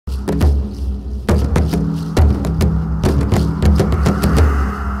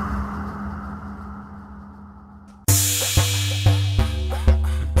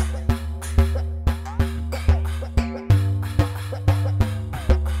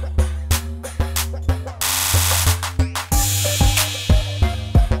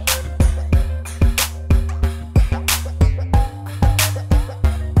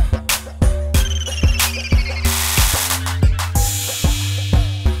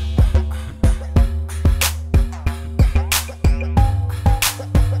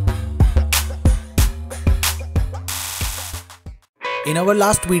In our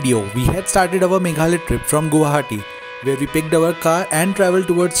last video, we had started our Meghalaya trip from Guwahati, where we picked our car and travelled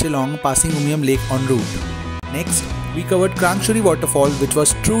towards Shillong, passing Umiam Lake en route. Next, we covered Krangshuri waterfall, which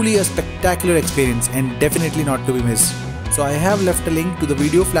was truly a spectacular experience and definitely not to be missed. So I have left a link to the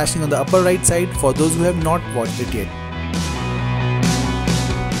video flashing on the upper right side for those who have not watched it yet.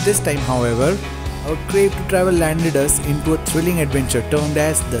 This time, however, our crave to travel landed us into a thrilling adventure termed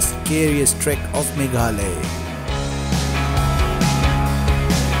as the scariest trek of Meghalaya.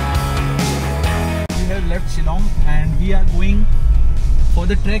 Left Shillong and we are going for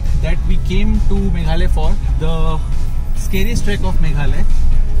the trek that we came to Meghalaya for, the scariest trek of Meghalaya.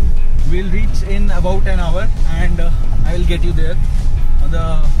 We'll reach in about an hour and I will get you there on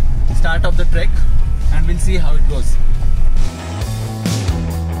the start of the trek and we'll see how it goes.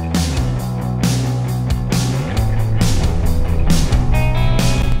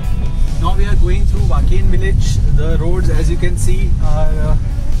 Now we are going through Wahkhen village. The roads, as you can see, are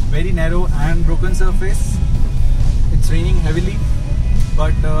very narrow and broken surface. It's raining heavily,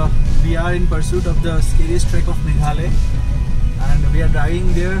 but we are in pursuit of the scariest trek of Meghalaya and we are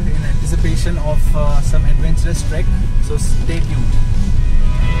driving there in anticipation of some adventurous trek, so stay tuned.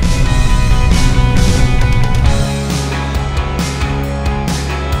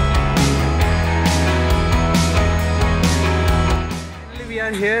 We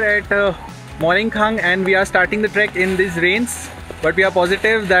are here at Mawryngkhang and we are starting the trek in these rains. But we are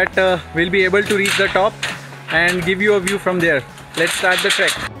positive that we'll be able to reach the top and give you a view from there. Let's start the trek.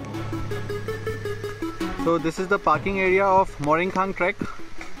 So this is the parking area of Mawryngkhang trek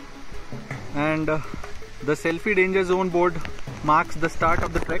and the selfie danger zone board marks the start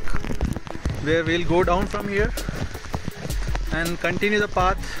of the trek, where we'll go down from here and continue the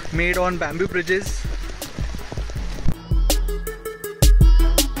path made on bamboo bridges.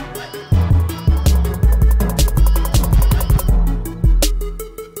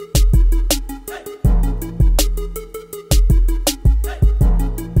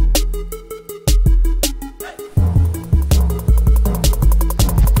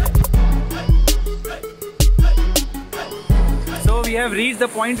 We have reached the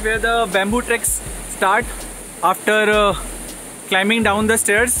point where the bamboo treks start after climbing down the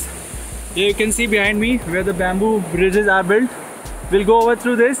stairs. Here you can see behind me where the bamboo bridges are built. We'll go over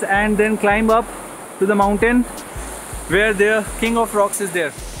through this and then climb up to the mountain where the King of Rocks is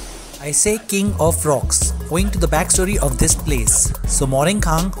there. I say King of Rocks owing to the backstory of this place. So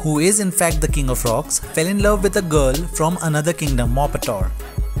Mawryngkhang, who is in fact the King of Rocks, fell in love with a girl from another kingdom, Mawpator.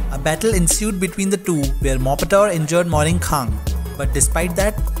 A battle ensued between the two where Mawpator injured Mawryngkhang. But despite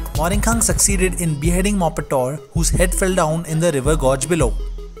that, Mawryngkhang succeeded in beheading Mawpator, whose head fell down in the river gorge below.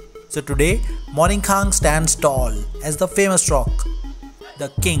 So today, Mawryngkhang stands tall as the famous rock,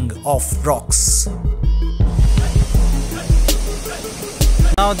 the King of Rocks.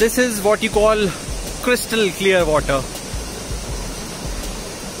 Now this is what you call crystal clear water.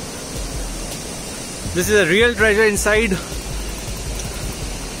 This is a real treasure inside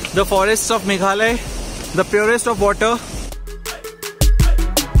the forests of Meghalaya, the purest of water.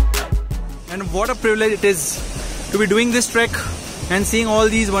 And what a privilege it is to be doing this trek and seeing all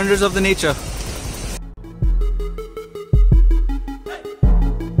these wonders of the nature.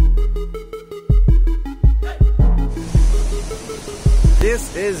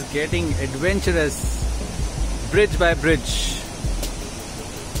 This is getting adventurous, bridge by bridge.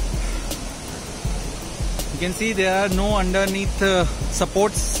 You can see there are no underneath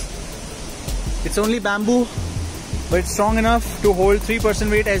supports. It's only bamboo, but it's strong enough to hold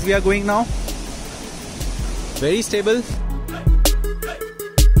 3% weight as we are going now. Very stable.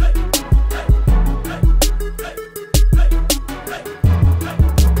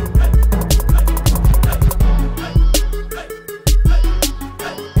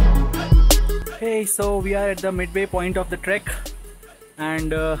 Hey, so we are at the midway point of the trek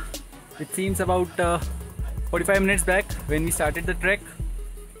and it seems about 45 minutes back when we started the trek,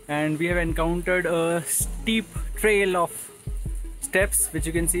 and we have encountered a steep trail of steps which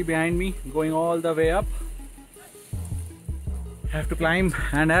you can see behind me going all the way up. Have to climb,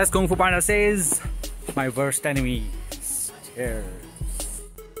 and as Kung Fu Panda says, my worst enemy, stairs.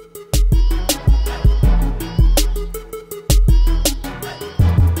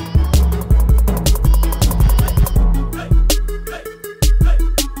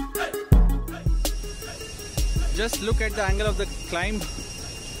 Just look at the angle of the climb.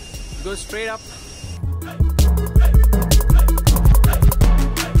 Go straight up.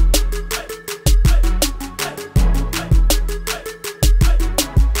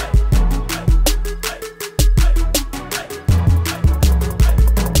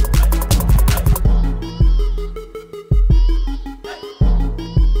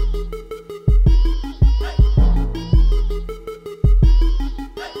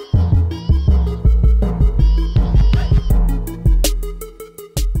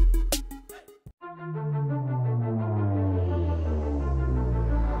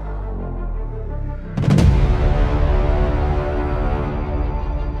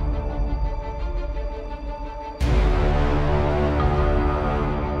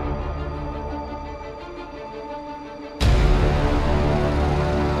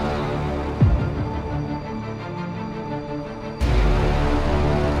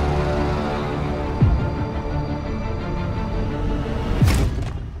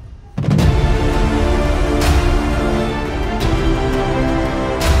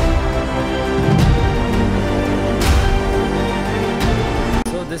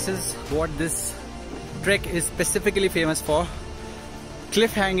 this is what this trek is specifically famous for.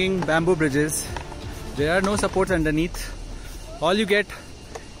 Cliff hanging bamboo bridges. There are no supports underneath. All you get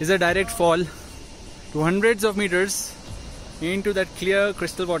is a direct fall to hundreds of meters into that clear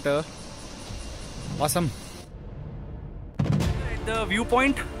crystal water. Awesome. At the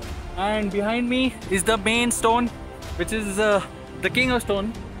viewpoint, and behind me is the main stone, which is the king of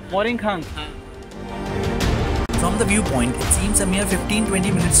stone, Mawryngkhang. From the viewpoint, it seems a mere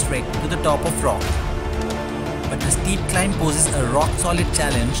 15-20 minutes trek to the top of rock. But the steep climb poses a rock-solid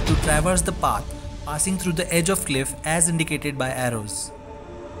challenge to traverse the path, passing through the edge of cliff as indicated by arrows.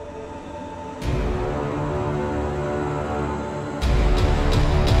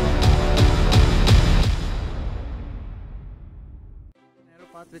 Narrow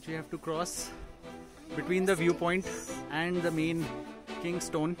path which we have to cross between the viewpoint and the main king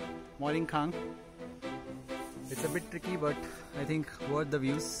stone, Mawryngkhang. It's a bit tricky, but I think worth the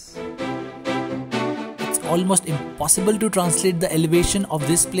views. It's almost impossible to translate the elevation of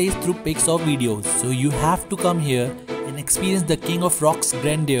this place through pics or videos, so you have to come here and experience the King of Rock's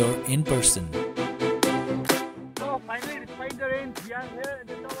grandeur in person. So finally, despite the rain, we are here at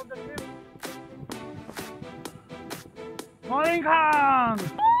the top of the cliff. Mawryngkhang!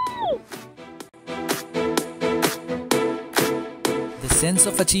 The sense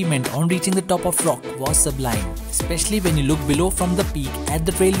of achievement on reaching the top of rock was sublime, especially when you look below from the peak at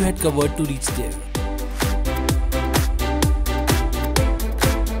the trail you had covered to reach there.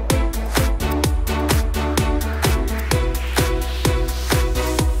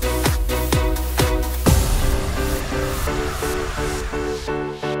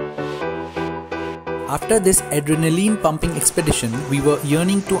 After this adrenaline-pumping expedition, we were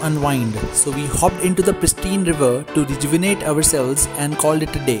yearning to unwind, so we hopped into the pristine river to rejuvenate ourselves and called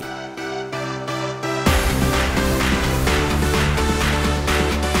it a day.